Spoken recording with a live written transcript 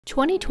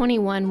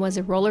2021 was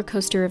a roller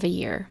coaster of a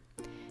year.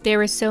 There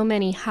were so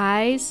many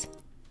highs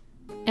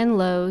and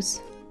lows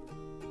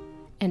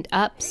and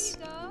ups.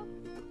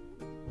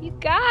 You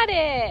got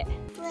it!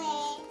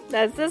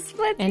 That's the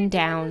split. And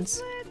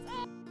downs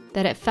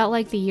that it felt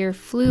like the year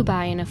flew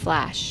by in a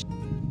flash.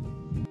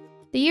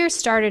 The year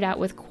started out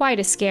with quite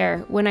a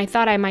scare when I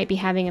thought I might be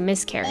having a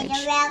miscarriage.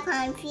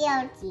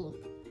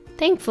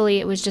 Thankfully,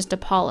 it was just a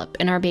polyp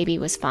and our baby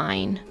was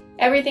fine.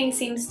 Everything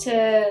seems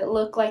to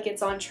look like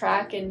it's on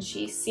track and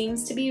she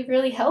seems to be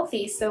really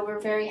healthy, so we're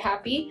very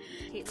happy.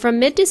 From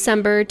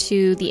mid-December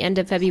to the end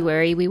of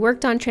February, we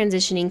worked on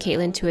transitioning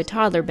Katelyn to a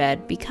toddler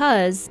bed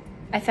because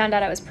I found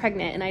out I was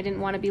pregnant and I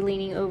didn't want to be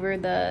leaning over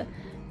the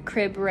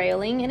crib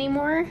railing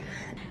anymore.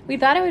 We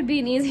thought it would be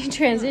an easy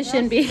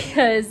transition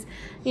because,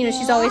 you know,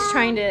 she's always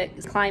trying to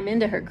climb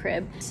into her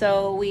crib.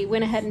 So we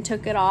went ahead and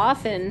took it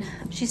off, and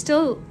she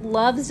still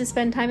loves to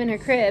spend time in her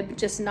crib,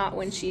 just not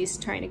when she's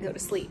trying to go to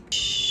sleep.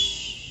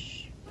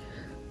 Shh.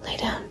 Lay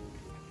down.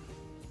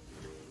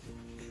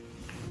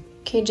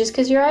 Okay, just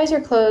because your eyes are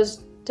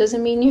closed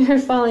doesn't mean you're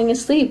falling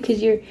asleep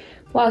because you're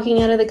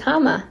walking out of the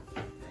coma.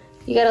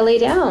 You gotta lay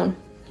down.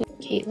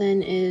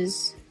 Katelyn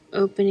is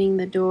opening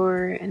the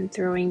door and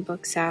throwing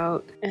books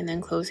out and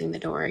then closing the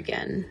door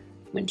again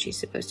when she's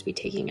supposed to be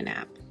taking a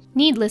nap.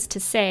 Needless to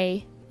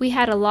say, we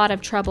had a lot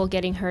of trouble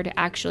getting her to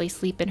actually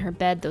sleep in her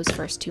bed those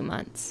first 2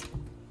 months.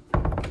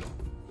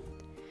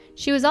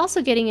 She was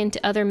also getting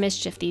into other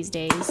mischief these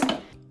days.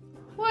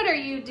 What are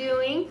you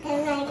doing?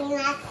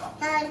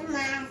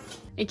 I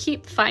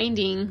keep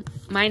finding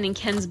mine and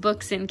Ken's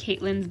books in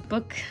Katelyn's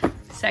book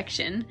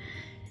section.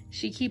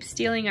 She keeps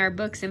stealing our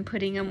books and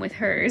putting them with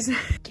hers.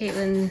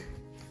 Katelyn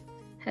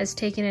has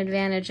taken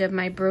advantage of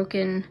my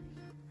broken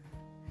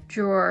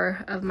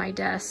drawer of my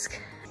desk.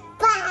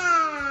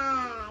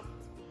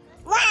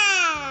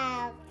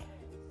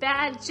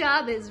 Bad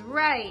job is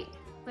right.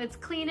 Let's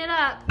clean it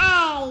up.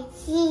 I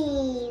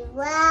see.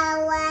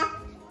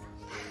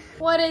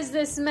 What is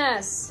this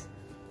mess?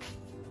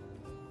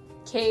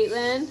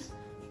 Katelyn?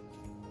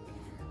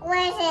 What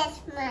is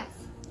this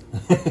mess?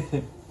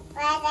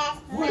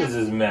 What is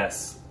this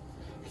mess?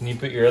 Can you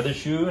put your other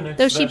shoe next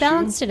Though to she that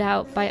balanced shoe? it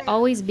out by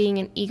always being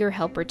an eager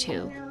helper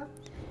too.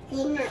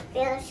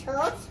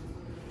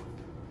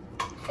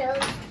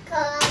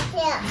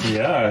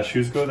 Yeah,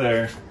 shoes go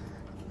there.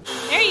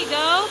 There you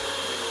go.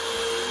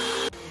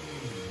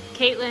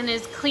 Katelyn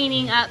is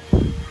cleaning up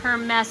her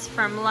mess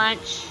from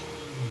lunch.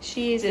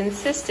 She's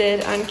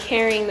insisted on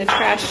carrying the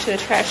trash to the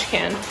trash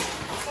can.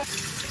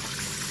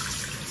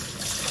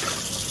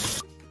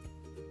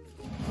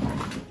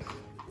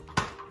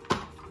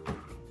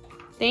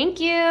 Thank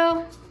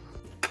you.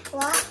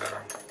 What?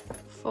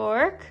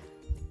 Fork.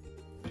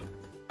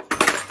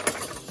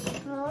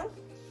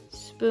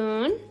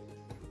 Spoon.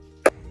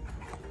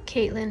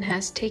 Katelyn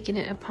has taken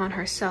it upon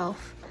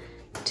herself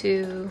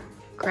to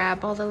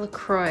grab all the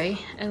LaCroix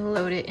and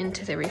load it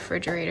into the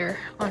refrigerator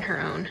on her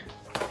own.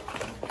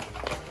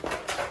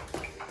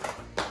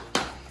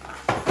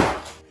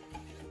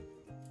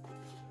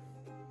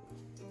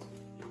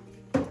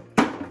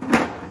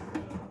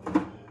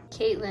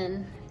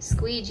 Katelyn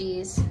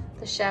squeegees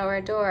the shower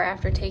door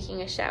after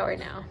taking a shower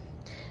now.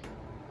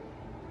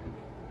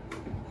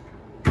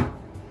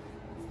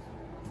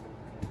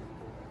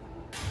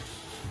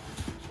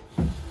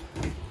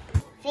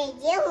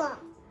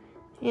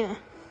 Yeah.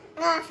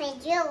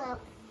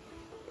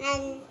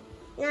 And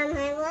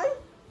number one?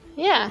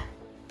 Yeah.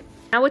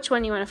 Now which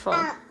one you want to fold?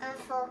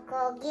 For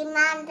Cookie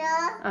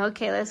Monster.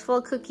 Okay, let's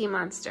fold Cookie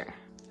Monster.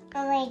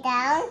 Lay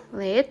down.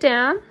 Lay it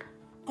down.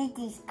 This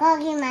is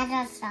Cookie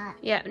Monster side.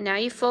 Yeah, now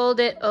you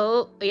fold it.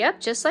 Oh, yep,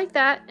 just like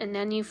that. And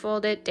then you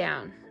fold it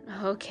down.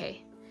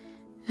 Okay.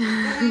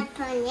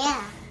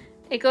 Yeah.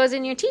 It goes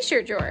in your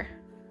t-shirt drawer.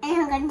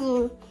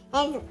 And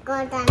it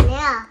goes down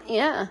there.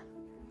 Yeah.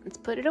 Let's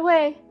put it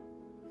away.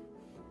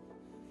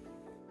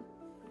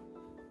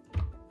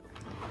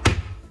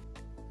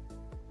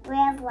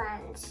 Red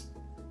ones.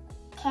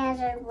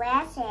 Cancer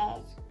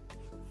glasses.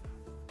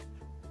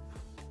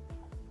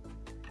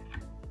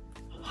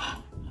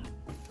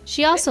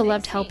 She also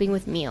loved helping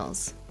with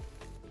meals.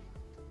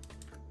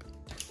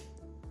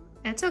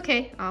 That's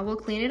okay. We'll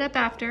clean it up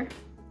after.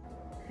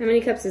 How many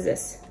cups is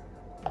this?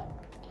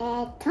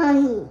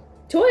 20.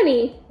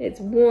 20? It's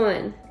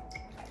 1.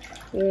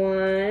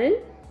 1.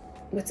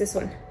 What's this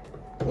one?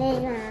 This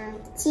one.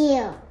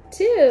 2.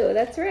 2.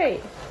 That's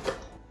right.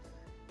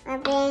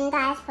 I'm being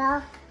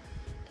dice.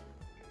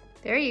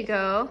 There you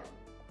go.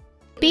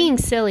 Being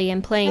silly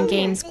and playing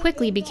games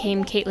quickly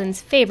became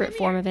Katelyn's favorite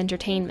form of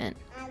entertainment.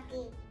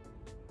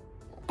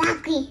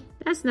 Ducky.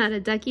 That's not a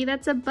ducky,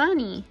 that's a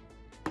bunny.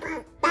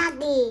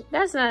 Ducky.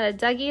 That's not a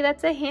ducky,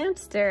 that's a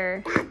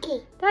hamster.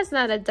 Ducky. That's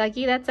not a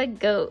ducky, that's a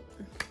goat.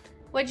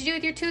 What'd you do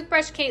with your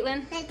toothbrush,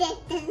 Katelyn? I did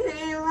this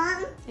my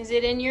room. Is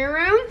it in your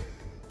room?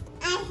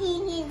 I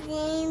think it's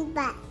in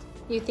but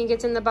You think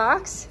it's in the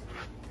box?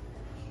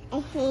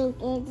 I think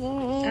it's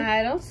in.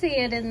 I don't see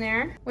it in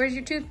there. Where's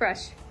your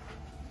toothbrush?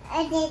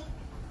 I did.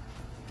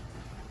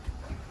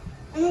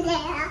 In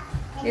there.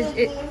 Is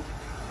it?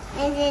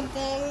 Is it in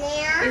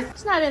there?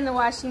 It's not in the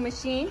washing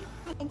machine.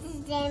 Is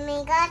it in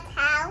Miguel's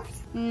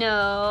house?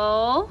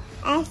 No.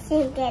 I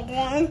think it's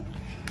in.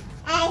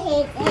 I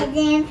think it's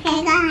in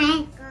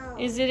Piggle.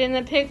 Is it in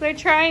the Pickler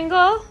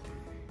triangle?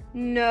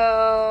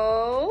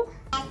 No.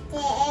 Is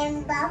it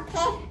in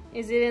bucket?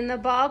 Is it in the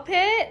ball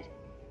pit?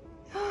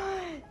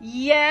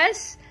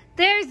 Yes.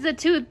 There's the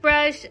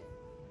toothbrush.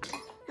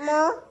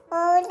 More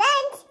orange.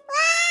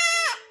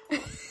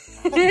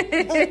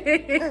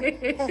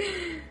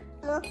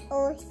 More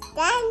orange.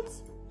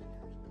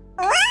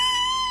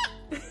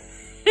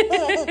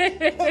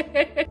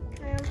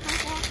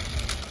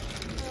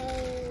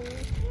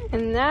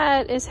 And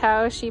that is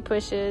how she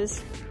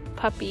pushes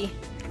Puppy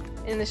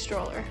in the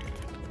stroller.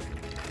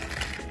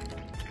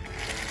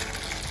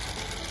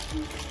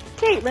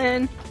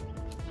 Katelyn.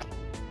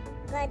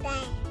 Good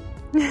day.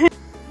 You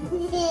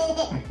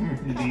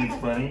think it's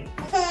funny?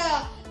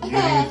 You think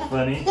it's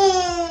funny?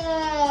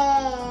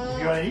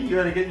 You wanna eat? You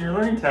gotta get in your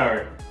learning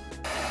tower.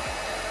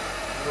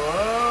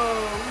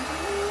 Whoa!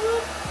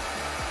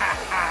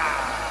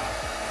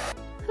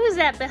 Who's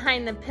that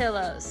behind the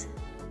pillows?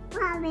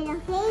 Probably the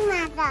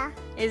mother.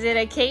 Is it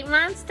a Kate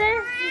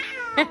monster?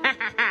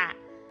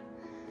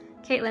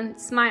 Katelyn,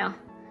 smile.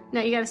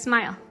 No, you gotta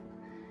smile.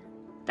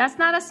 That's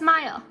not a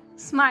smile.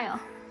 Smile.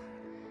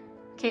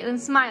 Katelyn,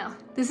 smile.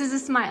 This is a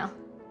smile.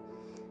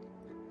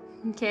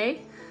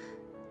 Okay?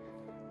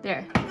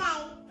 There.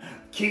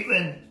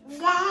 Katelyn!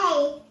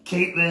 Day.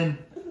 Katelyn!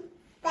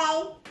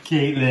 Day.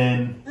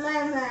 Katelyn!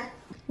 Mama.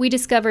 We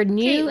discovered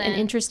new Katelyn. and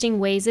interesting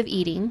ways of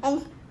eating.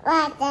 And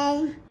what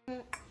then?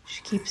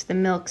 She keeps the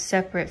milk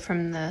separate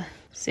from the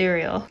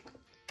cereal.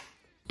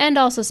 And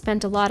also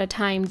spent a lot of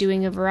time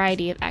doing a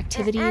variety of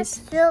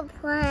activities. That's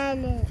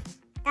planet.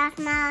 That's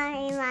not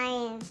in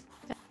my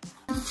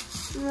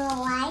more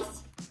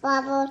lights.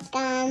 Bubbles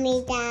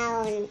coming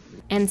down.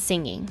 And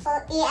singing.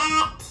 Oh,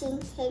 yeah,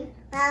 tintin.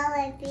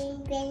 Flower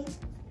bean.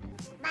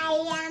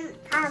 Bayam,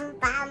 pam,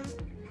 pam.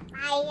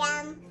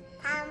 Bayam,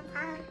 pam,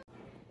 pam.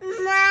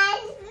 My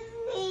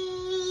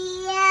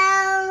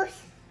videos.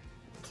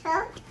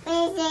 Took me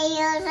to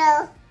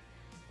YouTube.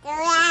 The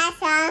last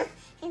song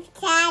is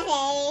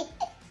Saturday.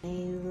 I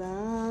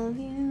love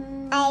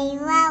you. I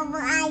love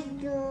what I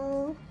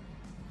do.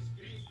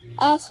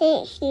 I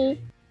think she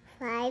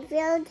 5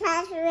 years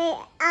touch me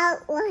out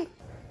one.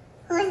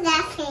 Who's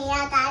that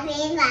player that we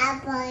love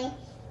boy?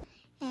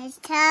 It's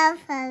time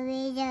for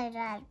me to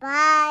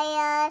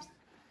inspire.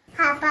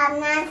 Papa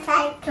not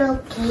like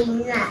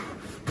cooking up.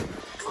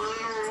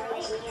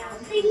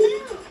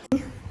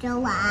 The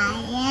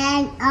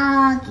lion,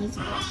 August,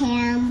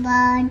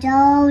 September,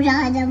 those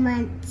are the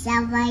months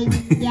of my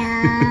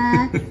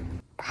year.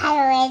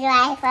 Pirate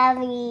right for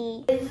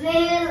me.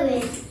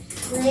 Really,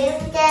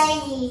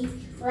 daddy,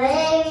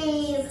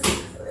 ready.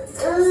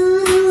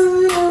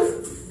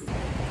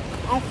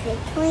 I say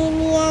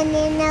Queenie and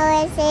then I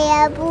say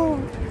a boo,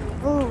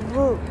 boo,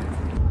 boo.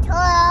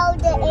 Told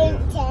the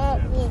internet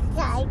is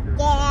like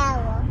down.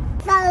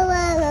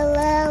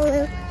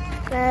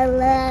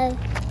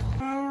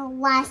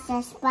 Watch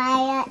the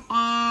spider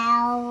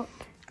out.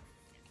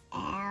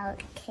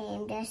 Out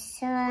came the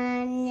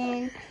sun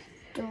and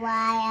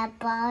dry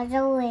up all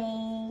the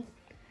way.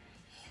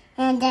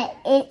 And the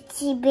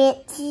itsy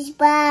bitsy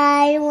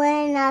spider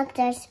went up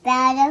the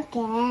spout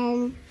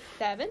again.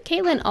 7.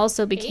 Katelyn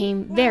also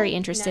became very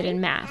interested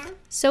in math,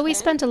 so we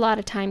spent a lot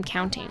of time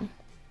counting.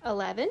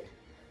 11.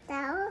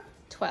 So,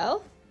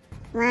 12.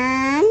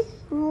 1,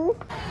 2,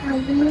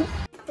 3,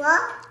 4.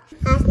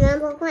 That's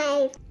number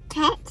 5.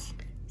 6,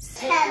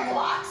 7,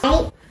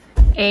 8.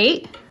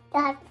 8.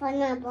 That's for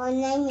number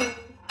 9.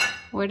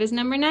 Where does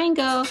number 9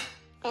 go?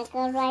 It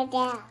goes right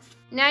down.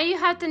 Now you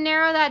have to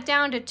narrow that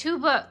down to 2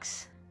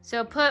 books.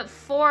 So put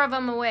 4 of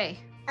them away.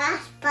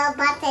 That's for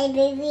birthday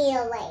baby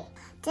away.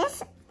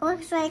 This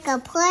looks like a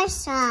plus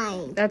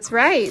sign. That's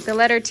right. The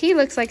letter T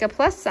looks like a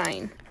plus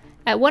sign.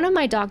 At one of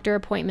my doctor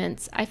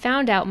appointments, I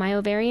found out my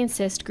ovarian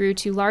cyst grew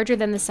to larger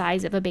than the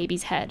size of a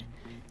baby's head.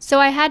 So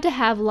I had to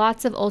have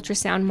lots of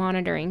ultrasound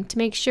monitoring to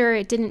make sure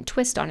it didn't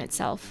twist on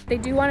itself. They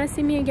do want to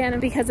see me again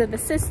because of the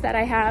cyst that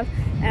I have,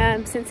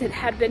 and since it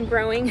had been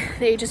growing,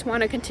 they just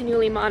want to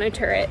continually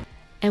monitor it.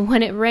 And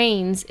when it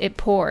rains, it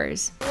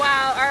pours.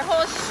 Wow, our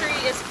whole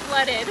street is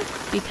flooded.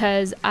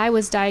 Because I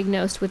was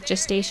diagnosed with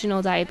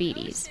gestational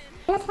diabetes.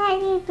 This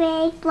tiny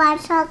big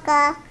blood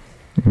sugar.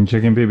 I'm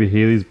checking baby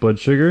Hayley's blood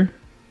sugar.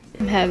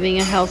 I'm having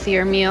a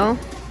healthier meal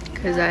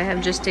because I have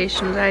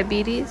gestational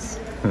diabetes.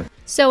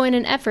 So in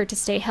an effort to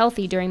stay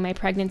healthy during my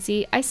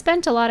pregnancy, I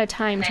spent a lot of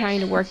time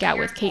trying to work out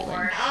with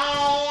Katelyn.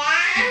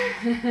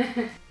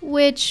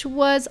 Which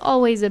was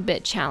always a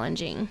bit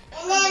challenging.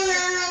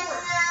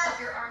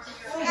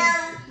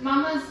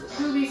 Mama's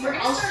boobies are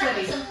all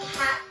sweaty.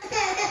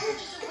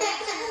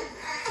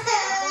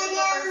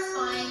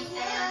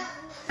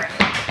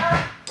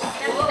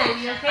 Whoa,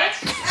 you okay?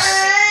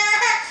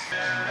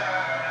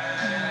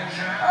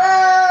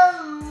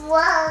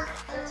 Wow.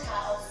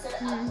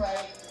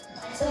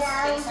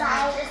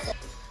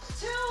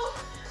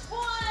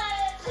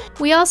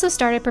 We also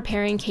started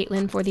preparing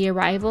Katelyn for the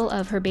arrival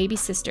of her baby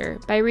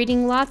sister by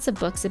reading lots of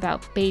books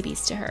about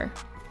babies to her.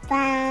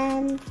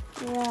 Find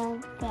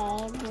your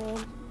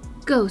baby.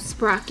 Go,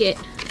 Sprocket.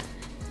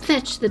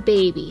 Fetch the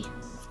baby.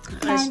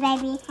 My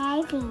baby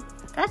Hayley.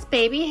 That's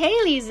baby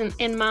Hayley's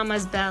in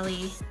Mama's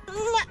belly.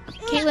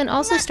 Katelyn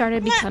also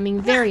started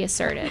becoming very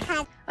assertive.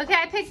 Okay,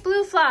 I picked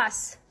blue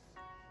floss.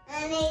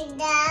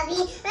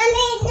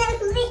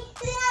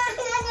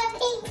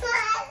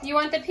 You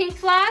want the pink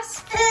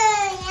floss?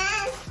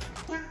 Yes.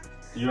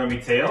 You want to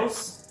be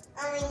tails?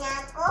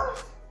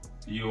 Knuckles.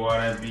 You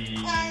want to be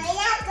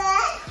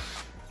Knuckles.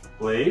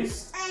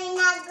 Blaze?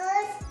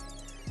 Knuckles.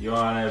 You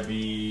want to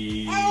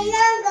be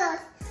Knuckles.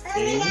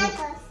 Amy?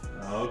 Knuckles.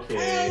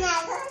 Okay.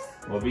 Knuckles.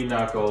 We'll be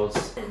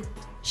Knuckles.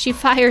 She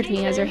fired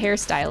me as her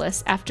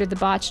hairstylist after the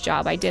botch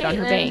job I did on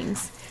her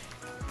bangs.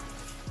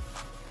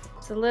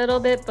 It's a little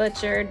bit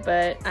butchered,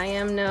 but I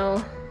am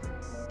no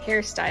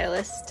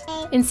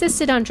hairstylist.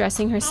 Insisted on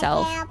dressing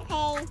herself.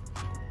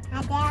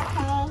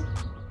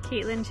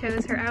 Katelyn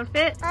chose her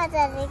outfit.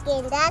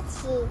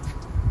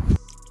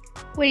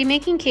 What are you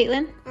making,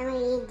 Katelyn? I'm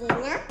eating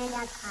dinner in the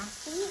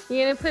coffee.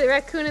 You gonna put the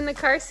raccoon in the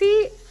car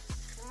seat?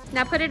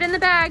 Now put it in the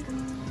bag.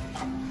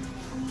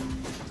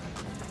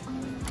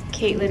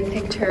 Katelyn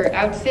picked her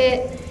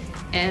outfit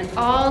and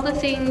all the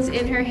things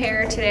in her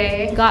hair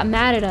today. Got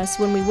mad at us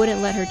when we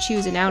wouldn't let her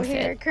choose an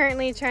outfit. We're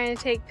currently trying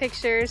to take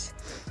pictures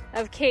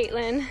of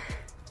Katelyn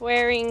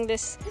wearing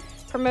this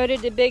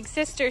promoted to big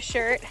sister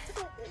shirt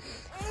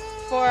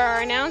for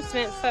our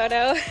announcement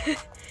photo,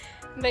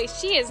 but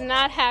she is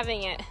not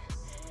having it.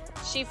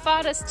 She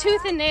fought us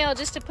tooth and nail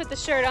just to put the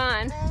shirt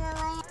on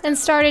and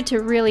started to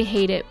really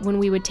hate it when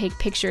we would take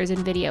pictures and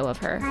video of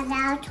her. My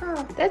dog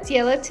too. That's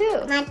yellow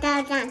too. My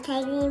dog's not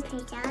taking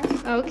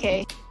pictures.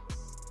 Okay.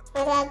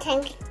 My dog's not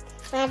taking pictures.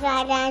 Okay. My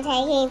dog's not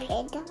taking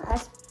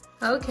pictures.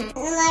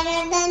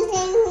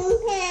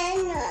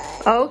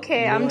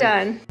 Okay, I'm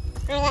done.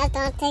 My dog's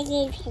not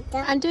taking pictures.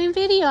 I'm doing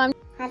video.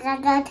 My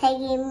dog's not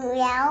taking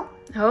meow.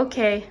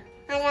 Okay.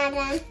 My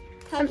dog's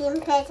not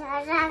taking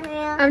pictures of you.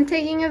 I'm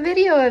taking a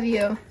video of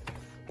you.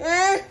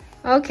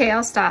 Okay,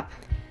 I'll stop.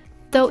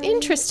 Though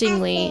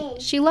interestingly,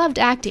 she loved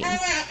acting.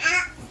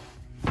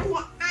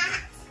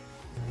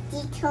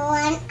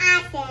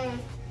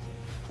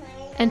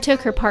 And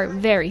took her part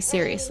very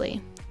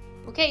seriously.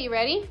 Okay, you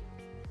ready?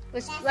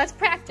 Let's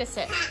practice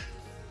it.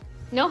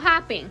 No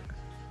hopping.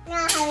 No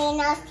having,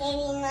 no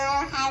skating,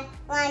 no have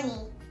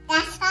running.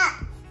 That's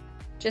up.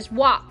 Just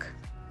walk.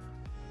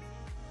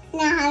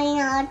 No having,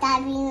 no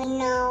diving,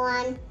 no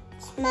one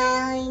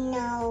smiling,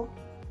 no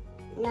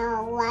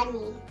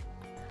running.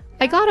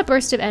 I got a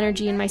burst of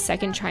energy in my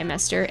second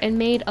trimester and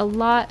made a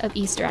lot of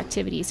Easter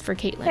activities for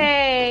Katelyn.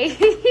 Hey,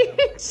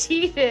 you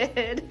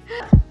cheated.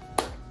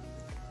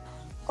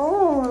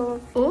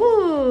 Ooh.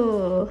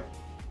 Ooh.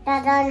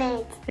 That's on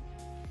it.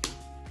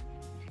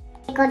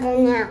 Go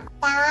to now.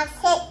 That's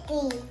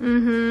city.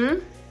 Mm-hmm.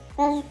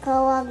 Let's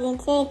go up and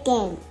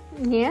chicken.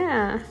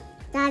 Yeah.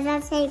 That's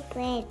a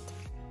secret.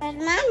 That's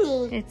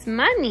money. It's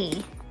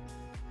money.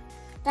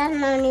 That's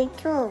money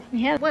too.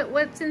 Yeah.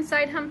 What's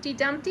inside Humpty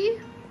Dumpty?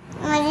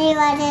 Money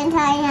was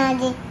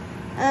inside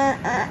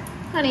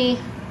Honey.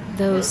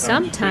 Though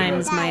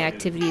sometimes my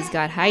activities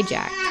got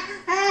hijacked.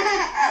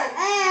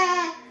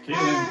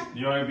 Katelyn,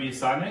 you want to be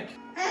Sonic?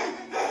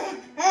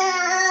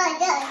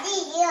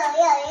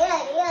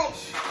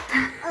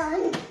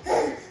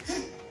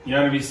 You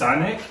want to be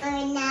Sonic?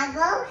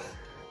 Knuckles.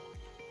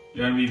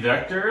 You want to be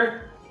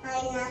Vector?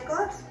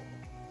 Knuckles.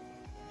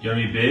 You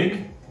want to be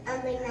Big?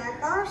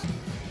 Knuckles.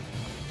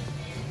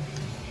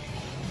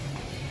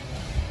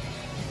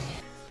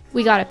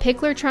 We got a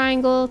pickler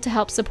triangle to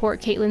help support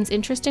Katelyn's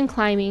interest in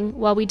climbing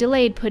while we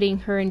delayed putting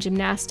her in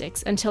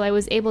gymnastics until I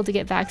was able to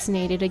get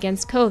vaccinated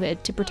against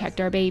COVID to protect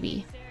our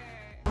baby.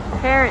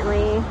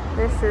 Apparently,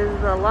 this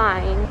is the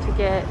line to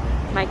get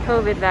my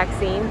COVID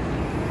vaccine.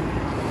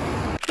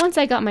 Once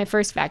I got my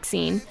first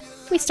vaccine,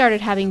 we started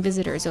having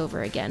visitors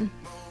over again.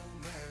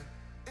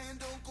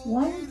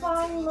 One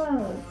fine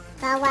load.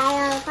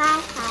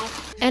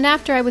 And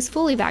after I was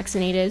fully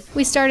vaccinated,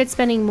 we started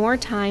spending more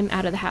time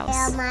out of the house.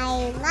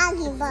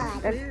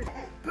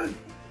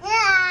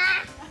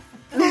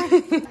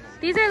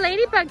 These are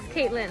ladybugs,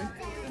 Katelyn.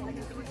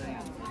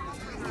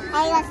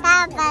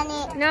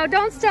 No,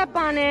 don't step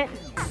on it.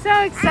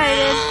 So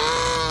excited.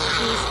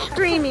 She's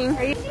screaming.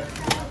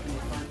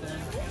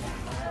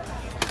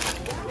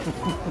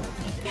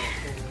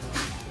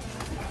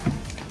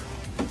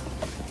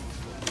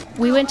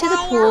 We went to the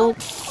pool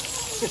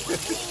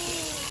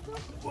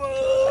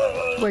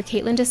where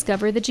Katelyn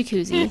discovered the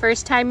jacuzzi.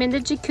 First time in the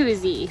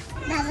jacuzzi.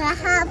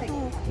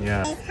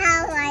 Yeah.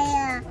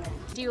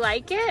 Do you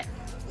like it?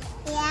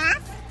 Yeah.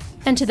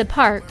 And to the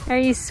park. Are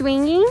you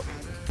swinging?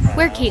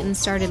 Where Katelyn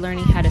started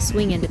learning how to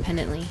swing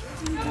independently.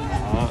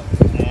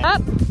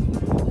 Up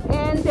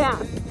and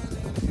down.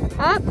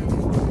 Up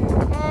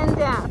and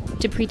down.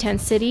 To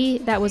Pretend City,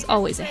 that was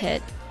always a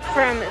hit.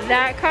 From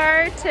that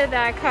car to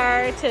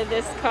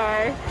this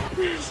car.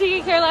 She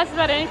could care less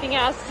about anything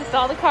else, just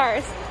all the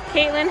cars.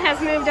 Katelyn has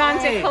moved on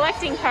to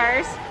collecting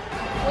cars.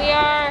 We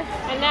are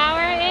an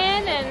hour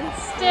in and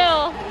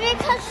still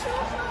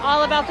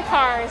all about the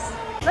cars.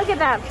 Look at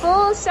that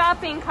full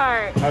shopping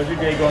cart. How's your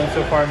day going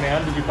so far,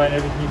 ma'am? Did you find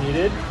everything you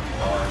needed?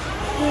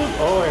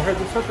 Oh, I heard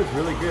this stuff is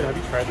really good. Have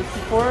you tried this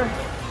before?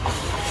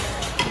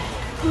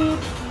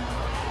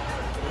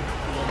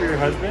 For your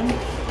husband?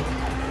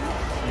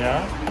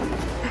 Yeah?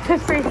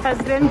 For your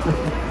husband.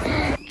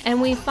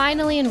 And we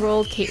finally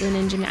enrolled Katelyn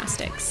in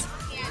gymnastics.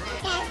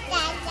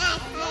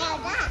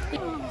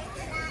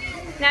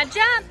 Now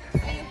jump!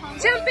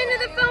 Jump into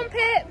the foam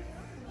pit!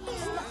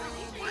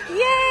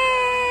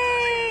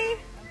 Yay!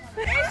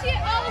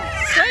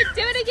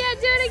 Do it again,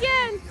 do it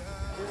again!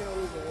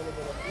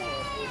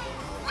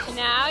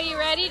 Now, you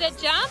ready to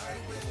jump?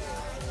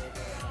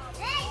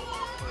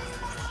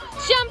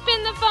 Jump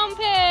in the foam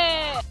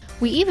pit!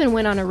 We even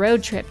went on a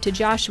road trip to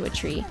Joshua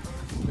Tree.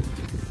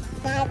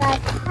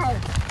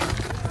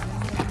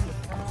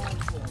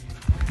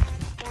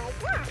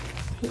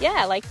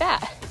 Yeah, like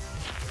that.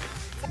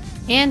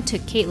 And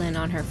took Katelyn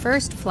on her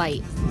first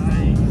flight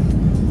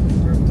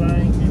We're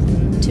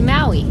flying. to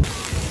Maui,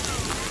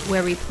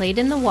 where we played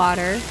in the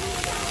water,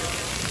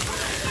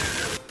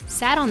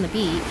 sat on the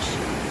beach,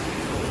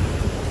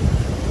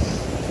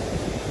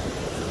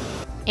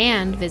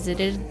 and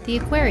visited the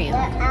aquarium.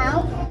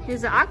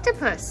 Here's an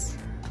octopus.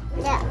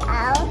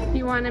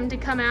 You want him to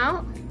come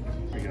out?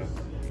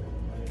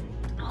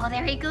 Oh,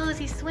 there he goes.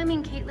 He's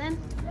swimming, Katelyn.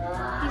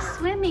 He's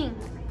swimming.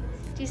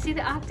 Do you see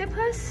the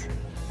octopus?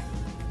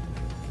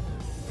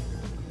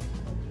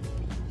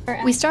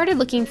 We started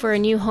looking for a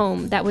new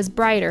home that was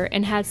brighter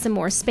and had some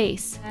more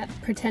space.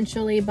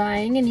 Potentially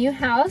buying a new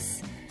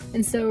house.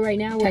 And so right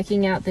now we're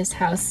checking out this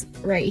house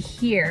right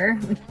here.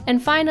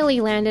 And finally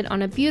landed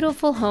on a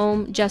beautiful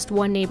home just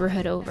one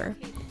neighborhood over.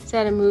 Is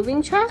that a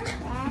moving truck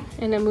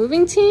and a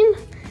moving team?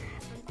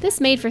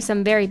 This made for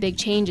some very big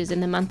changes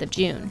in the month of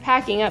June.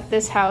 Packing up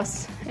this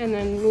house and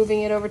then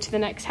moving it over to the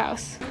next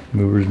house.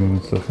 Movers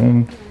moving stuff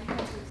in.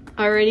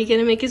 Already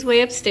gonna make his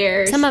way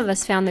upstairs. Some of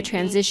us found the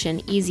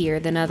transition easier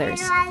than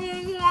others.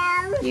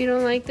 You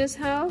don't like this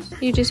house?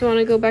 You just want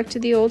to go back to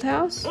the old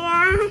house?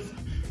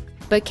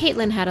 But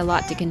Katelyn had a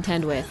lot to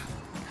contend with.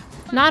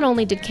 Not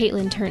only did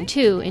Katelyn turn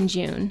 2 in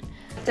June,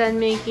 Done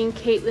making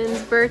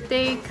Katelyn's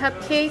birthday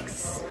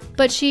cupcakes.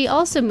 but she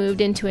also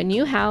moved into a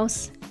new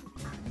house,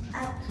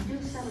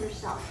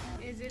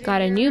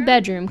 got a new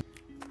bedroom,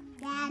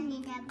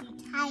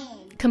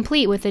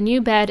 complete with a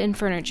new bed and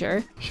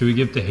furniture, Should we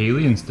give to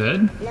Hayley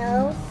instead?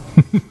 No.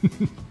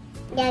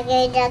 That's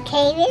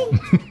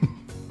Katelyn.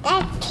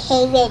 That's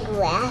Katelyn's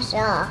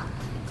wrestle.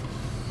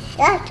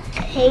 That's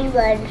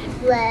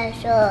Katelyn's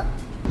wrestle.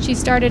 she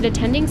started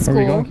attending Where are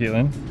we going, school,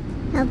 Katelyn?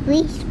 A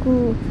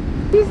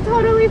preschool. She's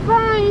totally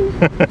fine.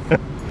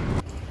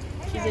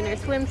 She's in her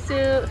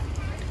swimsuit,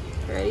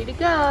 ready to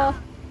go.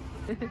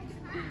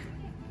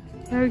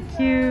 So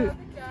cute.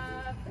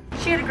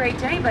 She had a great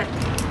day, but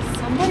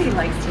somebody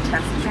likes to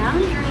test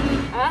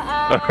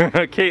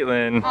boundaries.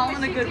 Katelyn. All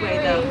in a good way,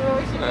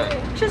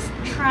 though. Just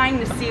trying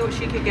to see what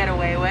she could get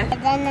away with.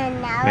 And then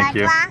another Thank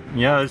you. clock.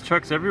 Yeah, there's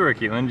trucks everywhere,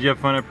 Katelyn. Did you have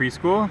fun at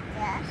preschool?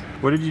 Yes.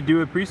 What did you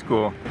do at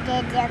preschool?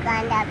 Did you go to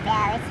the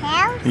Barry's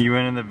house? You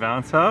went in the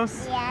bounce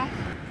house? Yes.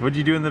 What did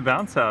you do in the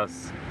bounce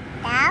house?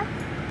 Now?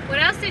 What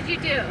else did you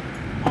do?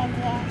 And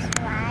this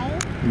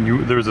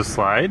slide? There was a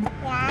slide?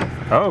 Yes.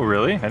 Oh,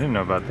 really? I didn't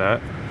know about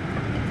that.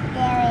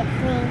 There is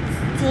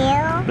green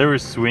steel. There were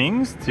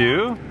swings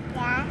too?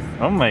 Yes.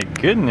 Oh my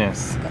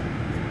goodness.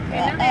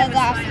 There is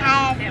a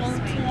tire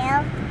green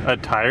steel. A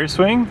tire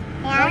swing?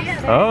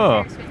 Yes.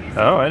 Oh.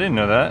 Oh, I didn't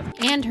know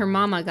that. and her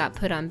mama got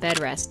put on bed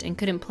rest and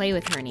couldn't play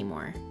with her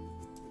anymore.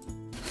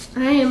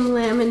 I am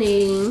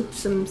laminating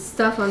some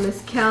stuff on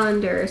this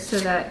calendar so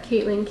that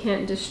Katelyn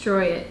can't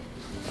destroy it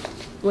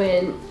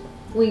when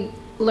we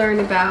learn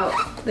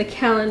about the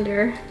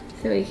calendar.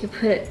 So we can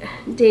put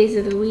days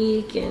of the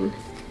week and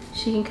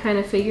she can kind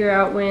of figure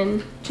out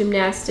when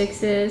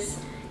gymnastics is.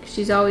 'Cause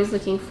she's always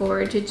looking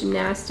forward to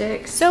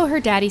gymnastics. So her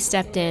daddy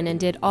stepped in and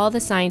did all the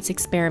science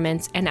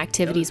experiments and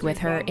activities with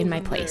her in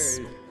my place.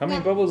 How many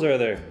bubbles are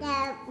there?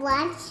 The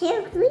 1,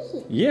 2,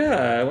 3.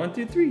 Yeah, 1,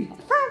 2, 3.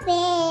 Pop it.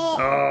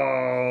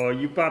 Oh,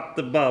 you popped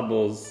the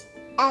bubbles.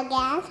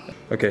 Again.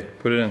 Okay,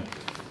 put it in.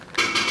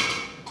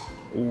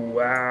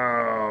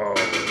 Wow,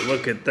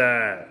 look at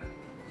that.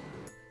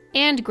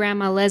 And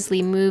Grandma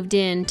Leslie moved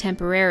in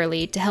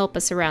temporarily to help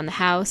us around the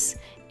house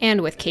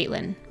and with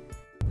Katelyn.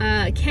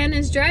 Ken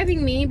is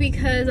driving me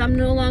because I'm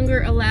no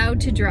longer allowed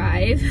to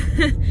drive.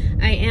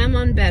 I am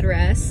on bed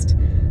rest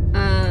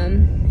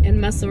and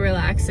muscle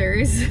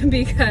relaxers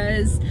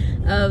because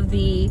of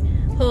the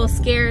whole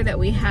scare that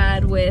we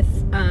had with,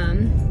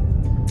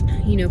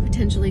 you know,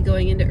 potentially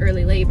going into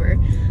early labor.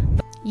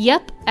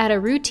 Yep, at a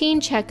routine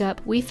checkup,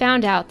 we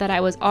found out that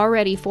I was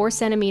already 4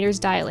 centimeters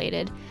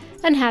dilated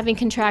and having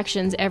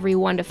contractions every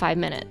 1 to 5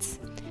 minutes.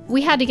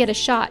 We had to get a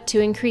shot to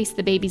increase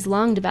the baby's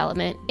lung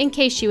development in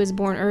case she was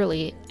born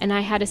early, and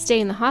I had to stay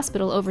in the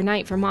hospital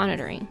overnight for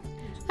monitoring.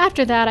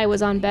 After that, I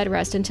was on bed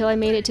rest until I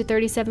made it to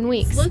 37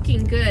 weeks. It's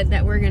looking good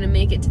that we're gonna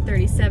make it to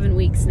 37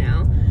 weeks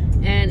now.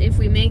 And if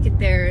we make it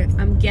there,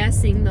 I'm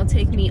guessing they'll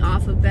take me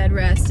off of bed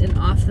rest and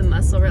off the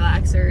muscle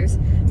relaxers,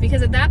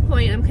 because at that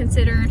point I'm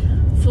considered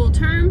full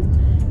term,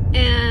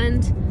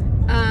 and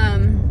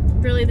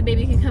really the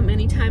baby could come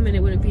anytime and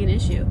it wouldn't be an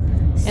issue.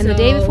 And the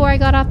day before I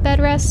got off bed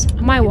rest,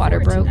 my water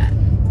broke.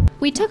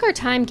 We took our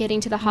time getting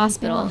to the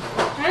hospital.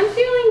 I'm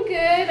feeling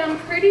good. I'm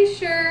pretty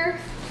sure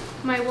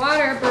my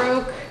water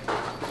broke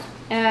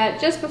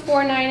at just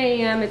before 9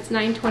 a.m. It's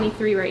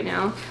 9:23 right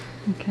now.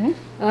 Okay.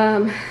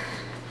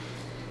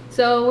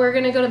 So we're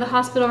gonna go to the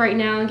hospital right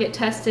now and get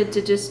tested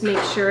to just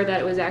make sure that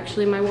it was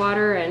actually my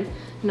water and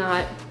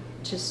not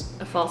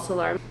just a false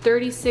alarm.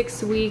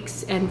 36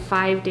 weeks and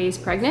 5 days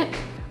pregnant.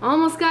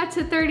 Almost got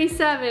to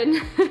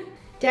 37.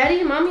 Daddy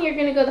and Mommy are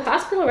gonna go to the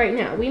hospital right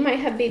now. We might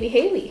have baby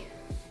Hayley.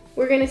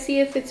 We're gonna see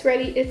if it's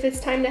ready, if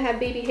it's time to have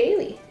baby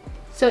Hayley.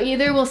 So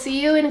either we'll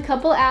see you in a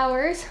couple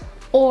hours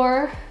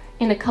or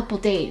in a couple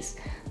days,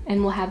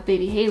 and we'll have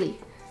baby Hayley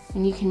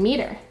and you can meet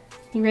her.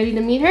 You ready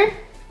to meet her?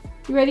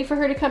 You ready for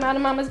her to come out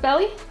of Mama's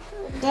belly?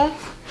 Yes.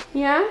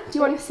 Yeah? Do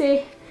you want to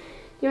say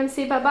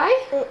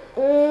bye-bye?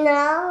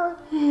 No.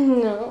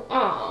 No.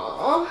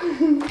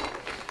 Aww.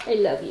 I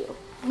love you.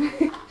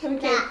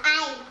 Okay.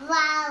 I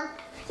love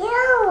you.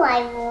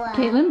 I love.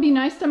 Katelyn, be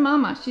nice to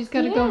Mama. She's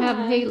got to go have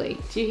Hayley.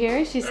 Did you hear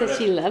her? She said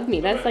she loved me.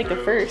 That's like a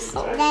first.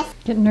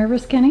 Getting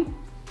nervous, Kenny?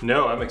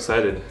 No, I'm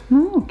excited.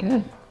 Oh,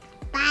 good.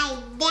 Bye,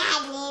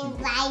 Daddy.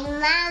 Bye,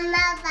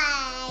 Mama.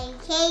 Bye,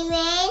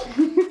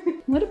 Katelyn.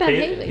 What about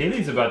Hayley?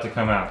 Hayley's about to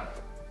come out.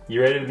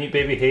 You ready to meet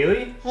baby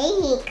Hayley?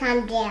 Hayley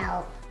come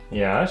down.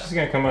 Yeah, she's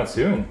gonna come out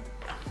soon.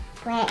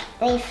 But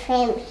my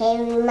friend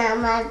Hayley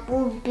Mama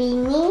will be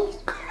me.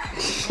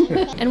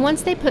 And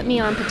once they put me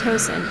on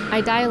Pitocin,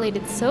 I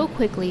dilated so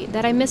quickly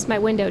that I missed my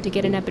window to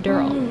get an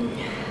epidural.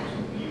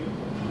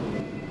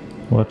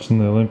 Watching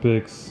the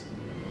Olympics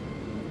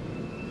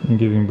and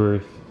giving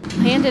birth.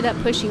 I ended up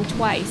pushing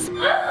twice.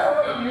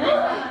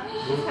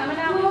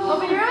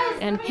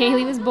 And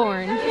Hayley was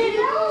born.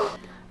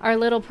 Our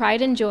little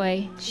pride and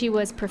joy, she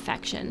was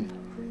perfection.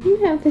 You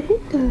have the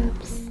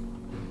hiccups.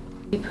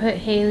 We put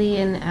Hayley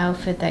in the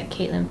outfit that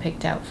Katelyn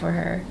picked out for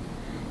her.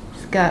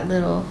 It's got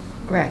little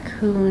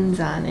raccoons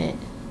on it.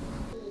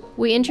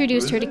 We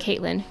introduced her to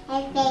Katelyn. Is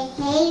it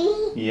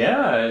Hayley?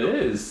 Yeah, it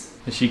is.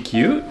 Is she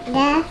cute?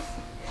 Yes.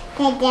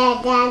 Baby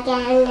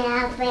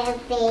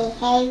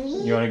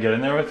Hayley. You want to get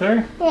in there with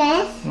her?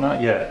 Yes.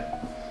 Not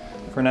yet.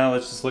 For now,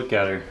 let's just look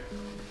at her.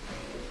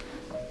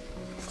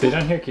 Stay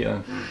down here,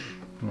 Katelyn.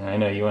 Yeah, I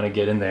know, you want to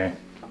get in there.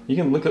 You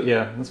can look up,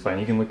 yeah, that's fine.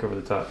 You can look over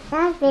the top.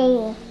 That's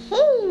baby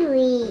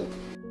Hayley.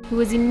 Who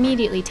was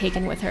immediately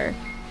taken with her.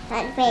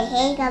 That's baby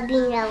Hayley gonna be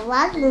in a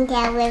walking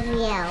down with you.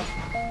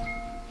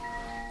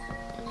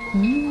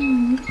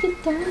 Look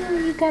at that.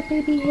 You got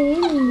baby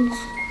Hayley.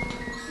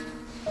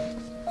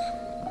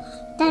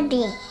 That's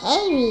baby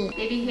Hayley.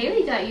 Baby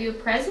Hayley got you a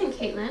present,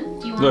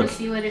 Katelyn. Do you want Look. to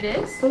see what it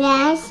is?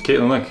 Yes.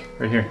 Katelyn, look,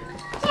 right here.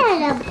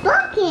 There's a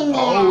book in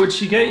there. Oh, what'd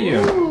she get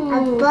you?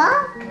 A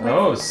book?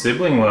 Oh,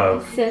 sibling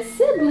love. It says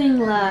sibling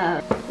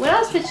love. What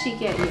else did she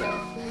get you?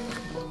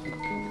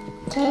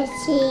 Can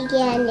she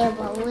get the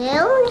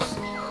balloons?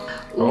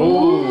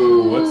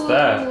 Oh, what's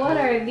that? What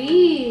are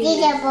these?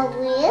 These are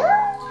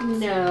balloons?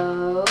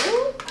 No.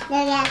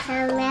 Then that's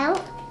a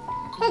milk.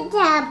 It's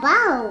a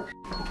bow.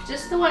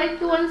 Just the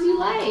ones you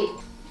like.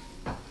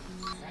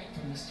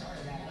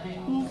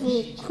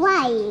 She's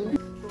crying.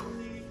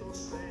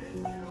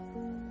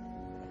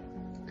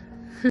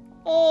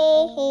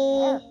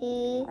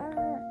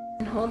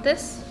 And hold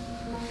this.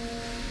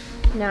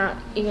 Now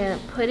you're gonna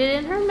put it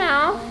in her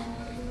mouth.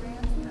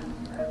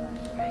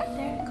 Right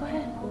there, go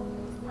ahead.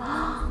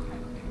 Wow.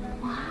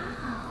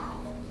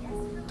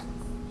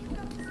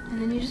 And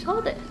then you just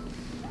hold it.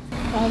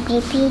 Baby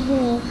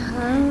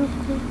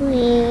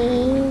hungry.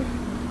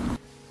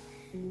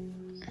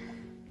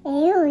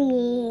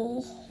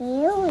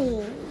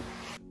 Hayley.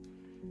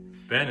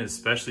 Ben is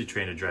specially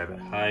trained to drive at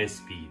high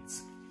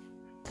speeds.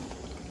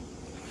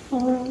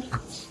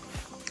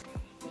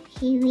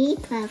 Hayley,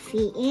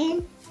 puppy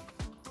in.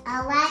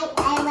 I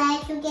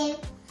like to get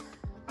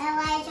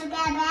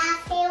back,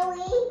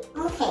 Hayley.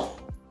 Okay.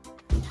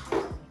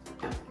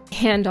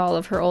 And all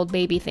of her old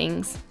baby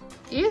things.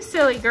 You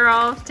silly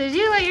girl. Did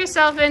you let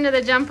yourself into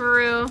the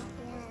jumperoo?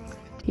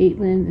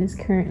 Katelyn is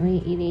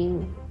currently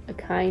eating a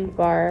Kind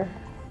bar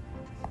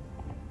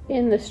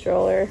in the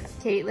stroller.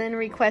 Katelyn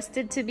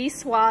requested to be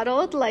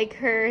swaddled like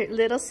her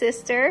little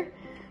sister.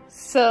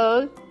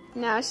 So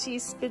now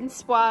she's been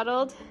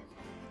swaddled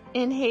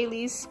in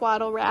Hayley's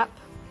swaddle wrap.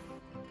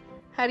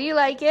 How do you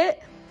like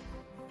it?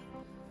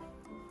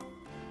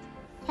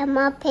 I'm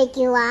gonna pick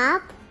you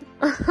up.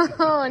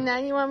 Oh, now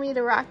you want me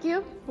to rock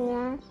you?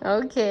 Yeah.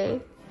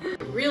 Okay.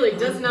 It really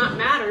does not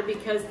matter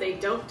because they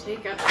don't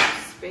take up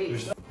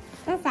space.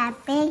 There's a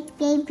big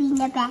baby in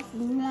the back of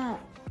the neck.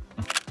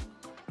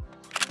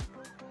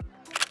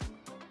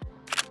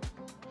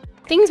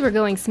 Things were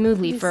going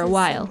smoothly for a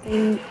while.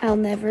 I'll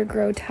never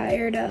grow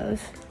tired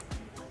of.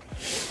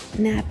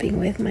 napping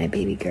with my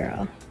baby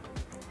girl.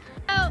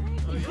 Out,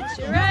 you put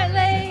your right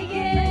leg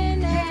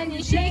in and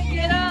you shake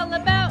it all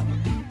about.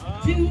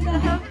 Do the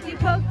hokey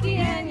pokey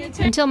and you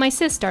turn. Until my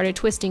cyst started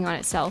twisting on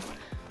itself,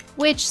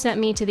 which sent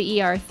me to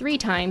the ER 3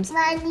 times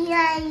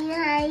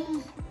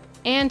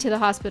and to the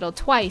hospital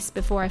twice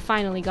before I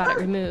finally got it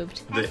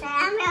removed.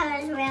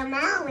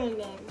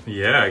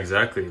 Yeah,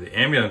 exactly. The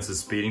ambulance is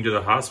speeding to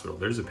the hospital.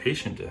 There's a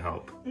patient to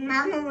help.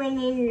 Mama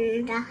went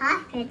in the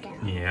hospital.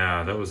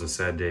 Yeah, that was a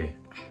sad day.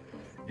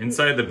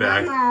 Inside the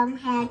back. Mom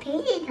had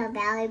pain in her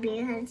belly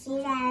because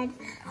she had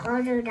to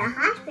go to the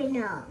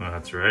hospital. Oh,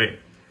 that's right.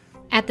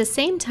 At the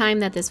same time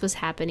that this was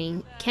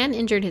happening, Ken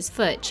injured his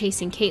foot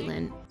chasing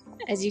Katelyn.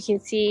 As you can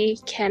see,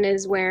 Ken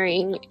is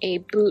wearing a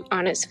boot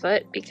on his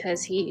foot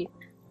because he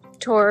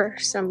tore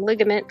some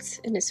ligaments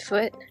in his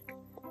foot.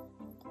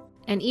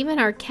 And even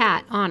our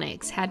cat,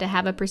 Onyx, had to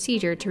have a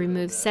procedure to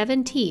remove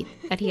 7 teeth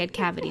that he had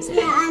cavities in.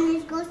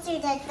 Onyx goes to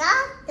the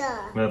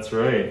doctor. That's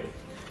right.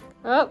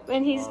 Oh,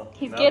 and he's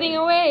getting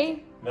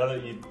away. Now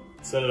that you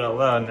said it out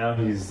loud, now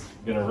he's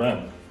gonna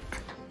run.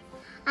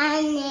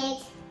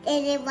 Onyx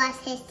didn't wash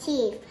his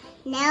teeth.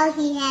 Now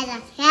he has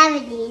a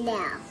cavity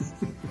now.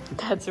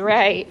 That's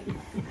right.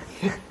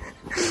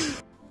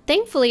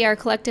 Thankfully, our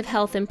collective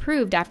health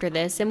improved after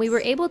this, and we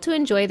were able to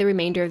enjoy the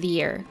remainder of the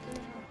year.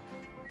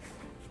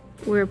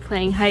 We're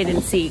playing hide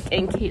and seek,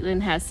 and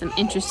Katelyn has some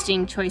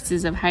interesting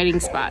choices of hiding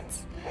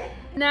spots.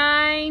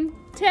 9,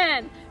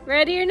 10.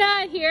 Ready or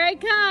not, here I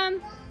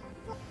come.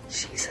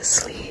 She's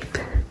asleep.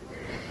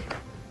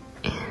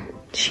 And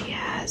she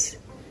has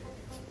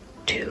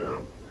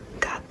 2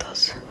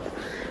 gatos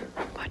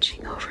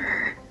watching over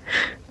her.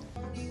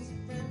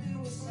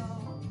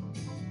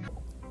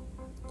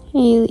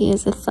 Hayley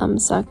is a thumb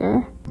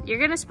sucker. You're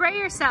gonna spray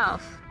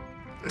yourself.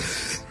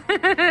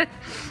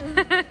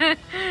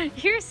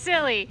 You're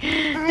silly.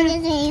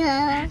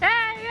 Yeah,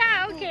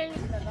 okay.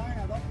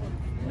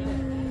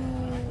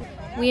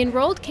 We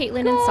enrolled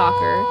Katelyn in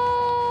soccer.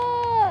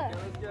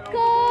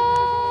 Go!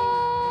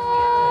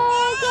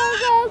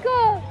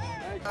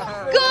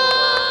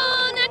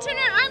 Now turn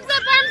her arms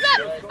up.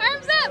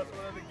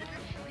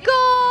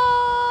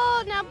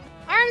 Go! Now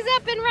arms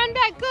up and run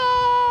back.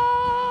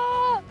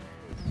 Go!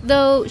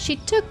 Though she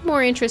took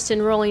more interest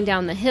in rolling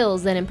down the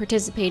hills than in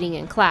participating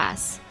in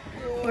class.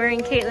 We're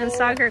in Katelyn's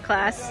soccer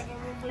class,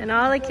 and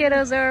all the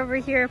kiddos are over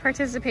here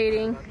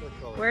participating.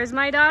 Where's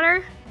my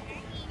daughter?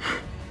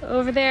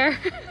 Over there,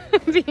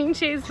 being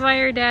chased by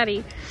her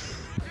daddy.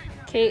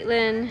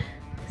 Katelyn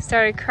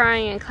started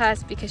crying in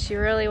class because she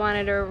really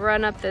wanted to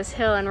run up this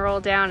hill and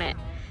roll down it.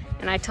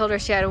 And I told her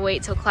she had to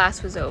wait till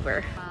class was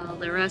over. While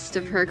the rest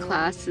of her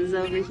class is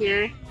over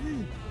here.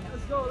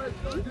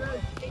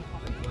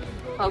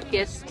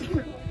 Focused.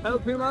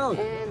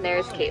 And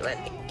there's Katelyn.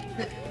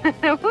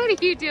 What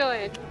are you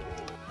doing?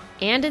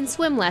 And in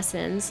swim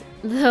lessons,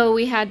 though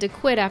we had to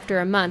quit after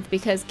a month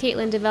because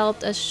Katelyn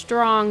developed a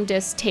strong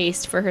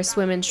distaste for her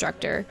swim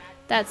instructor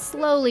that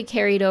slowly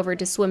carried over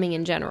to swimming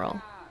in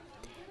general.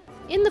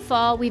 In the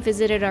fall, we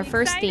visited our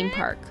first theme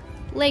park,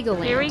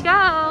 Legoland. Here we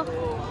go!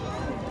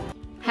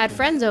 Had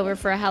friends over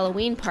for a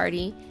Halloween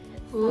party.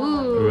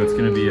 Ooh, it's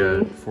gonna be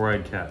a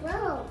 4-eyed cat.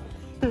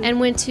 And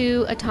went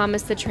to a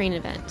Thomas the Train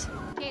event.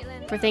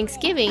 For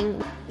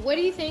Thanksgiving, what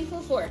are you thankful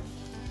for?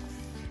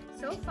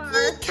 So far.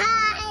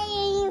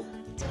 Time.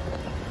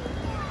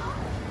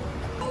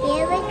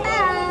 Here we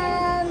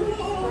come.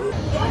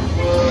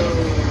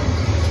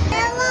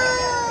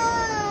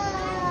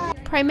 Hello.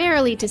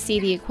 Primarily to see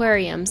the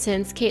aquarium,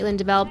 since Katelyn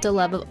developed a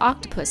love of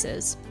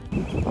octopuses.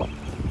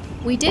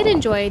 We did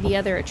enjoy the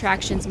other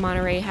attractions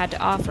Monterey had to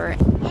offer.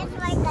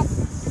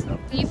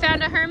 You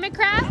found a hermit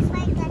crab?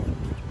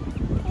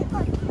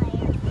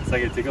 It's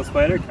like a tickle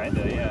spider?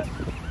 Kinda, yeah.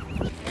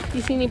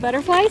 You see any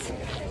butterflies?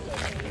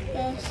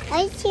 Yes,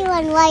 I see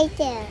one right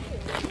there.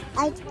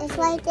 It's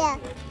right there.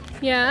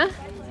 Yeah?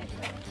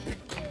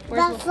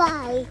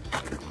 Butterfly.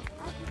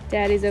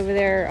 Daddy's over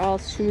there all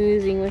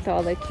schmoozing with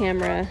all the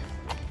camera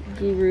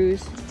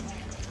gurus.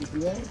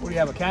 What do you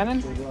have, a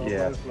Canon?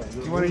 Yeah.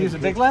 You want to use a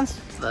big lens?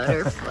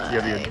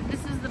 Butterfly.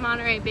 This is the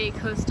Monterey Bay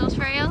Coastal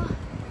Trail.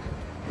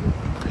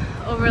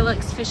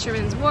 Overlooks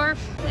Fisherman's Wharf.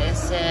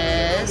 This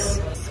is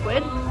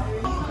squid.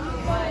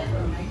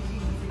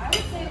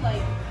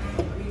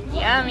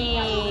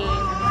 Yummy!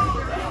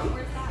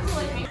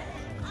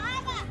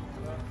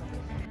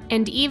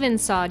 And even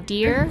saw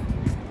deer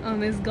on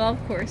this golf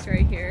course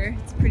right here.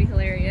 It's pretty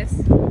hilarious.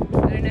 I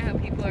don't know how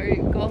people are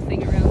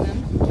golfing around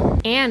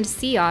them. And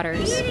sea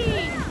otters.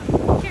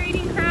 They're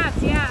eating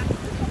crabs, yeah.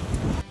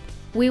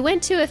 We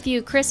went to a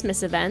few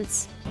Christmas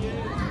events.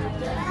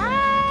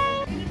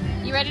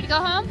 You ready to go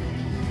home?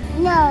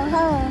 No.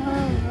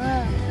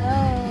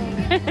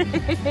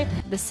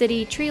 The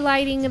city tree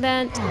lighting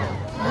event.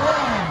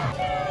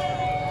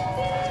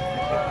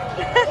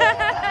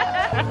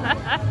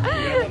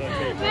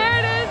 There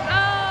it is!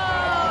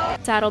 Oh!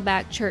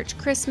 Saddleback Church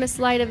Christmas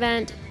light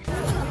event.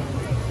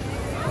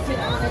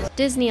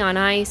 Disney on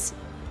Ice.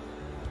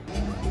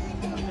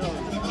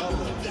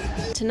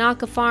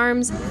 Tanaka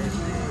Farms.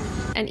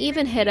 and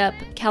even hit up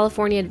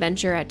California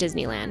Adventure at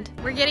Disneyland.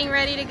 We're getting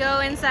ready to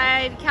go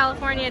inside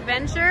California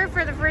Adventure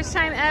for the first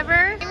time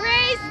ever.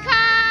 Race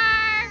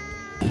car!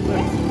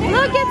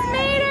 Look, it's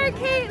Mater,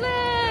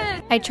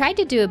 Katelyn! I tried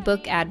to do a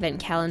book advent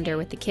calendar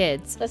with the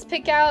kids. Let's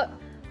pick out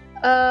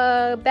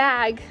a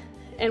bag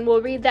and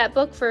we'll read that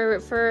book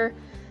for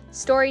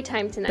story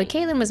time tonight. But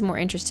Katelyn was more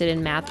interested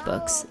in math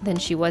books than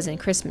she was in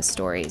Christmas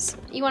stories.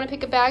 You want to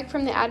pick a bag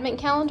from the advent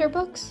calendar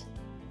books?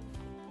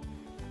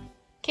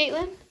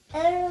 Katelyn?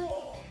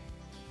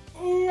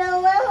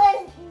 No, I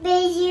want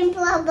Bayesian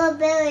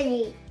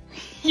probability.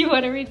 You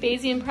want to read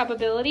Bayesian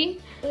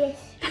probability? Yes.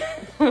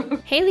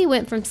 Hayley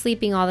went from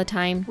sleeping all the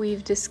time.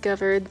 We've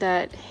discovered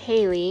that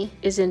Hayley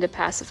is into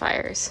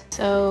pacifiers.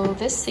 So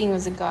this thing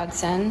was a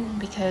godsend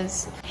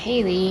because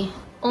Hayley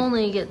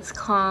only gets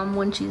calm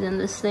when she's in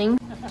this thing.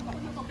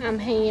 I'm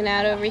hanging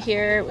out over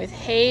here with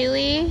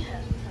Hayley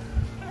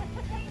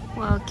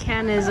while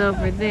Ken is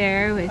over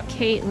there with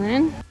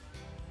Katelyn.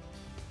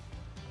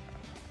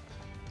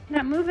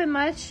 Not moving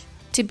much.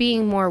 To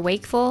being more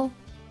wakeful.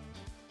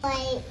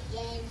 Wait,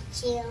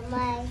 and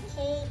my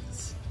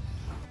cakes.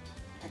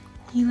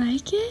 You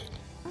like it?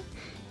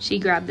 She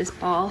grabbed this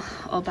ball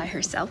all by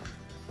herself.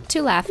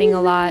 To laughing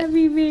a lot.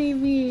 Happy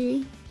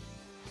baby.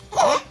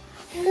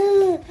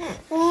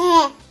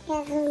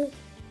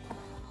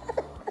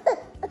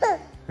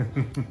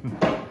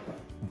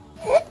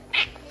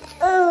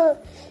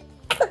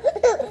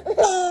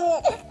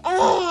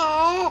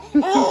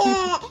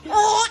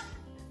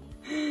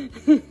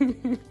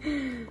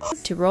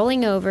 To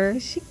rolling over.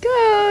 She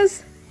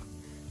goes.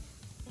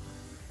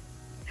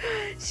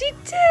 She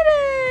did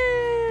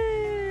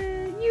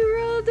it! You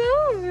rolled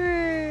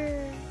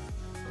over.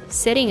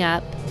 Sitting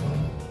up.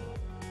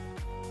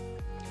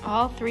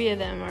 All three of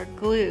them are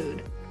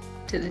glued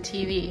to the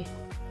TV.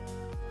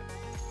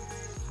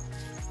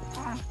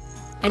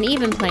 And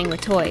even playing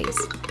with toys.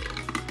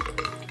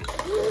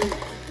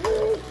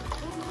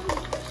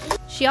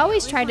 She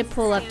always tried to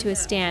pull up to a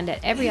stand at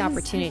every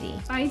opportunity.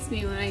 Bites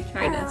me when I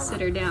try to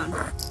sit her down.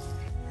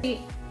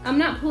 I'm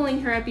not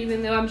pulling her up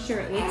even though I'm sure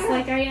it looks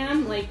like I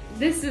am. Like,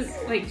 this is,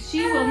 like,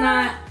 she will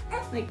not,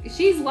 like,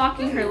 she's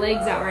locking her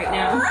legs out right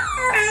now.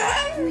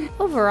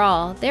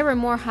 Overall, there were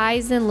more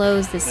highs than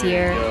lows this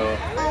year.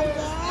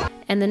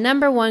 And the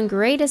 #1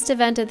 greatest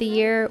event of the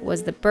year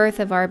was the birth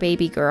of our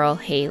baby girl,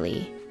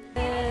 Hayley.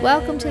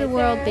 Welcome to the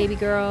world, baby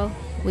girl.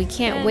 We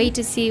can't wait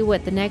to see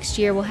what the next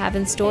year will have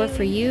in store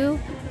for you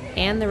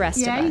and the rest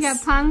of us. Yeah, you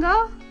got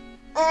Pongo?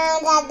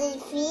 Got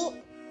his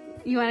feet.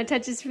 You want to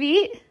touch his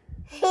feet?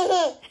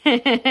 I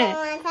want to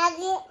touch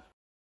it.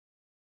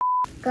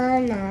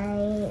 Good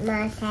night,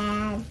 my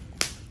dad.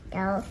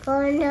 Don't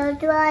open those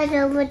doors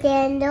over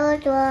there, those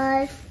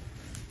doors.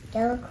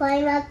 Don't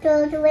climb up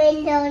those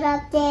windows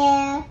up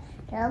there.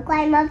 Don't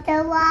climb up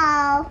the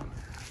wall.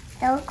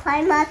 Don't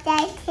climb up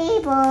that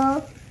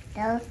table.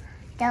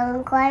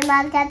 Don't climb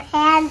up the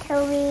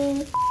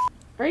pantry.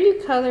 Are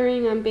you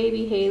coloring on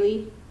baby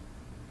Hayley?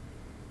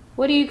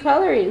 What are you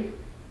coloring?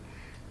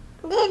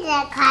 This is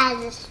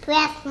called a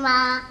stretch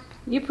mark.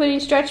 You putting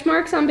stretch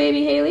marks on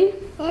baby Hayley?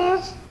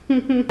 Yes.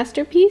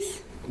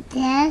 Masterpiece?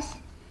 Yes.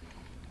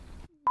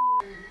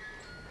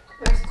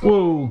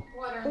 Whoa!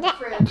 That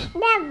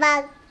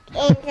bug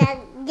is a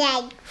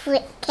dead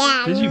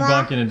camera. Did you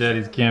bonk into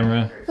Daddy's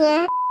camera?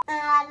 Yeah.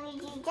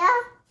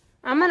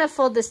 I'm gonna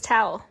fold this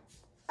towel.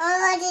 I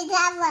want the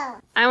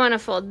towel. I want to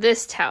fold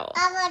this towel.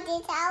 I want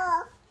the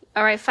towel.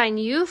 All right, fine.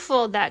 You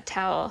fold that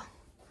towel.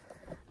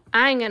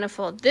 I'm gonna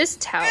fold this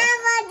towel. I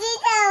want the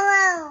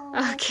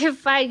towel. Okay,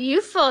 fine.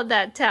 You fold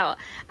that towel.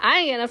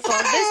 I'm gonna fold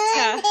this towel.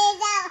 I want the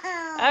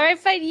towel. All right,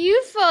 fine.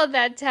 You fold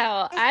that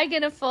towel. I'm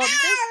gonna fold this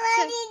towel. I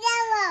want the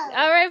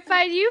towel. All right,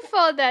 fine. You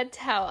fold that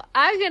towel.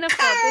 I'm gonna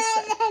fold this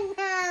towel. I want the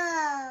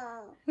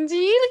towel. Do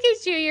you look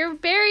at you? You're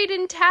buried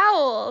in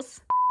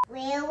towels.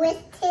 Where was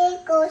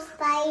Tickle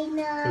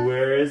Spider?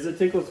 Where is the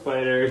tickle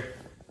spider?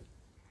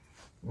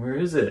 Where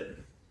is it?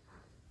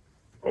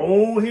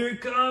 Oh, here it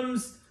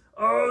comes!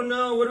 Oh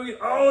no, what do we?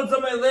 Oh, it's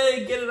on my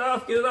leg! Get it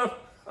off! Get it off!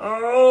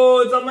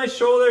 Oh, it's on my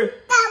shoulder!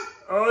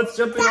 Oh, it's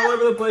jumping all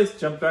over the place!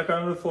 Jump back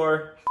onto the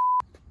floor.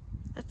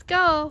 Let's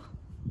go.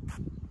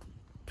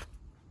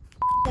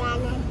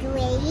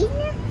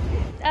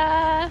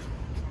 I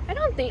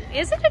don't think.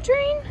 Is it a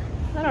drain?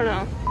 I don't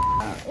know.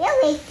 You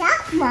wake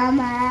up,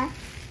 Mama.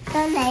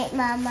 Good night,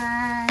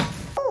 Mama.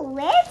 Oh,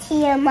 where's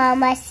your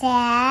Mama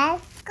said?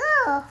 Go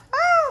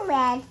home,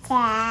 Red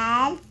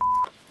Dad.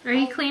 Are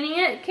you cleaning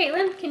it,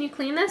 Katelyn? Can you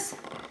clean this?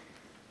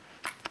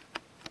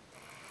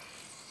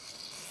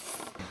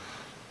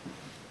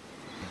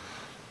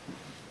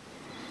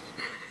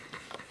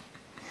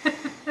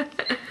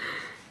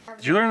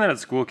 Did you learn that at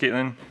school,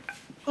 Katelyn?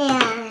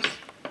 Yeah.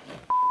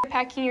 You're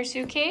packing your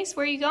suitcase.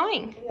 Where are you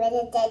going?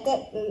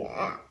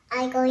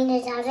 I'm going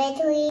to Joshua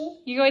Tree.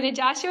 You going to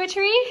Joshua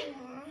Tree?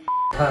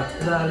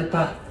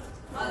 Lollipop.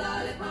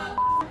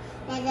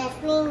 There's a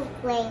swing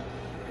rain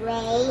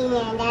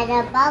and there's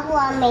a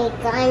bubble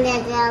maker and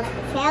there's a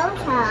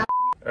filter.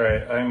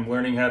 Alright, I'm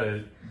learning how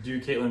to do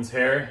Katelyn's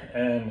hair,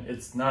 and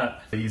it's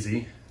not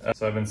easy.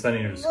 So I've been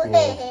sending her to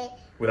school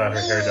without her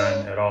hair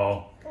done at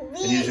all. And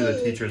usually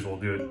the teachers will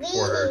do it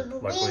for her,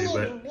 luckily,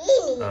 but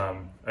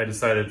I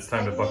decided it's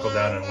time to buckle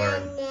down and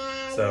learn.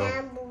 So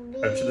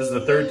this is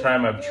the third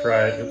time I've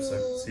tried.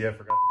 Oops, see, I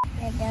forgot.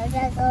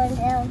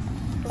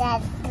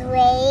 That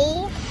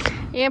drain.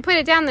 You're gonna put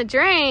it down the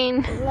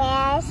drain?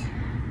 Yes.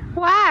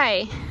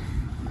 Why?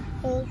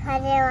 Because I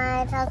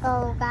want to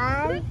go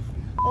down.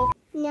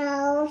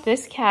 No.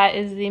 This cat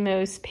is the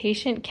most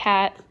patient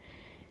cat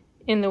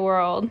in the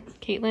world.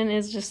 Katelyn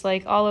is just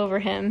like all over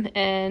him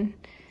and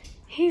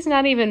he's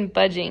not even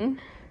budging.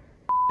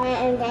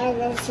 And then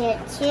the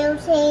shooting.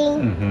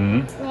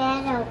 There's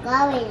a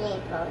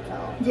garbage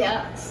photo.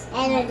 Yes.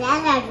 And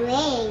that's a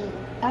drain.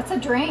 That's a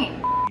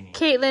drain.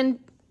 Katelyn,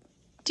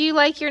 do you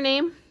like your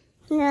name?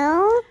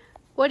 No.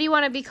 What do you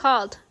want to be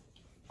called?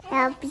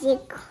 I'll be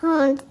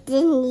called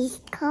Denise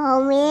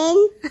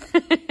Coleman.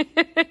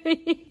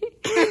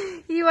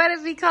 You want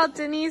to be called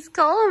Denise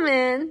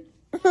Coleman?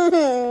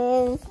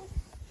 Yes,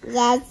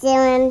 I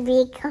want to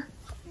be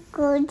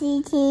called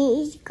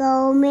Denise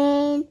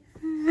Coleman.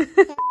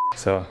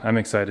 So I'm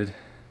excited.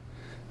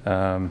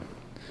 I'm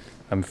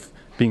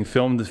being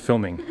filmed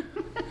filming.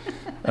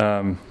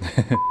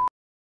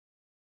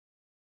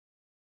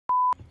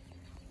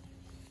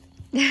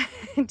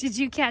 Did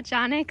you catch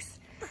Onyx?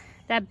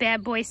 That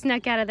bad boy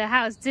snuck out of the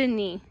house, didn't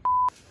he?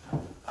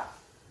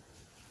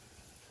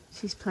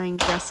 She's playing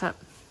dress up.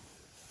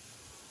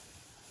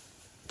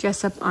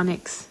 Dress up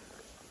Onyx.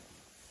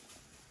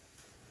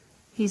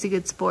 He's a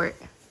good sport.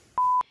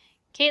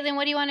 Katelyn,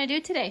 what do you want to do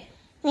today?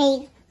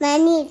 Wait,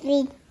 Mommy,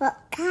 read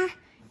vodka.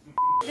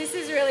 This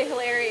is really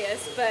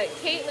hilarious, but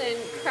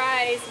Katelyn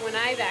cries when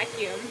I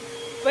vacuum,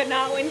 but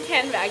not when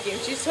Ken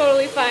vacuums. She's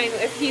totally fine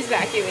if he's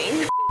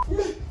vacuuming.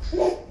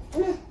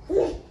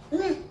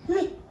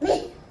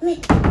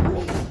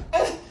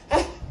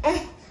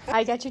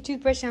 I got your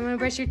toothbrush. I'm gonna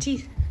brush your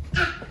teeth.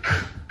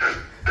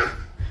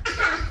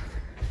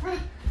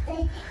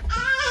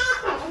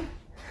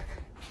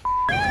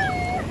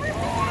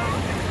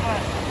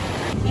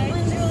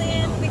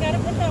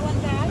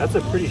 That's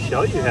a pretty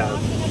shell you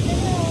have.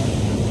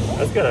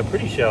 That's got a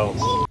pretty shell.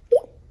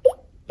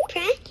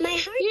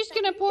 You're just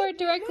gonna pour it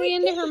directly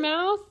into her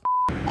mouth?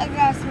 It's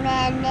a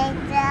cement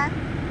mixer.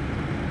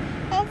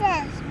 It's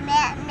a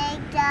cement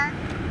mixer.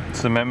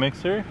 Cement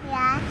mixer?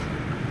 Yes.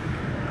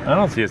 I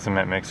don't see a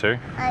cement mixer.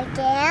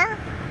 Again?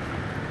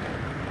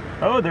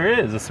 Oh, there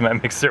is a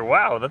cement mixer.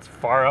 Wow, that's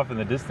far off in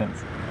the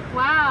distance.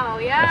 Wow,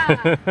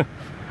 yeah.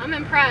 I'm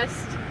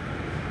impressed.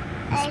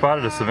 I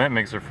spotted a cement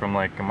mixer from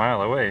like a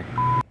mile away.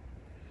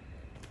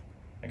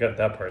 I got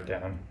that part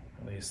down,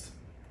 at least.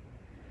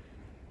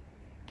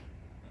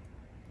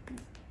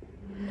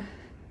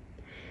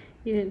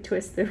 You didn't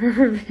twist the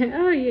rubber band.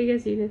 Oh, yeah, I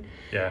guess you did.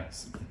 Yeah.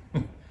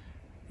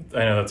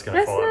 I know that's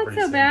gonna fall out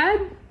pretty soon. That's not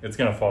so bad. It's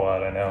gonna fall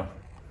out, I know.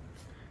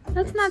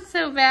 That's not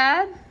so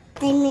bad.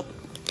 I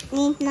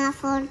need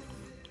nothing.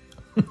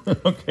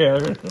 Okay,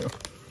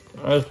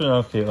 that's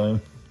enough,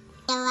 Katelyn.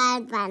 The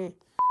red one.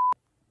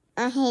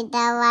 I hate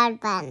the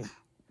red one.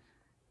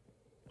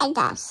 I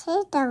just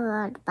hate the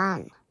red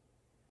one.